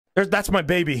That's my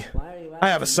baby. I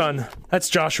have a son. That's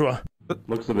Joshua.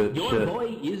 Looks a bit Your shit.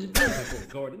 boy is beautiful,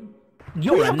 Gordon.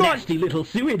 You're a nasty little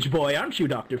sewage boy, aren't you,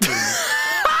 Dr. Freeman?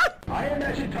 I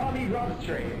imagine Tommy loves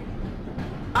train.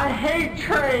 I hate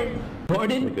trains!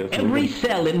 Gordon, every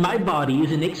cell in my body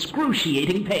is in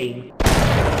excruciating pain.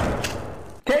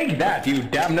 Take that, you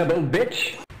damnable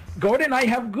bitch! Gordon, I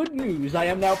have good news. I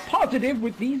am now positive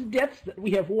with these deaths that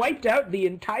we have wiped out the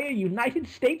entire United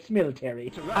States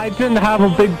military. I didn't have a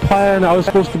big plan. I was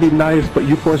supposed to be nice, but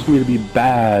you forced me to be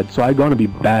bad, so I'm gonna be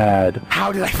bad.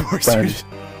 How did I force you?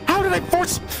 How did I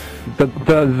force?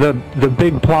 The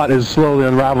big plot is slowly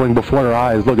unraveling before our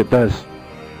eyes. Look at this.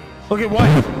 Look at what?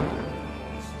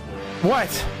 What?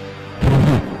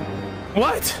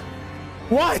 What?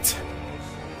 What?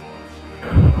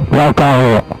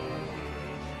 Welcome.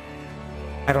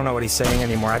 I don't know what he's saying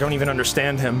anymore. I don't even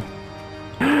understand him.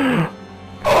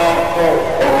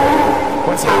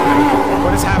 What's happening?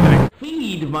 What is happening?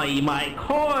 Feed my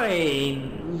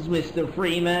coins, Mr.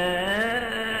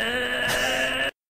 Freeman.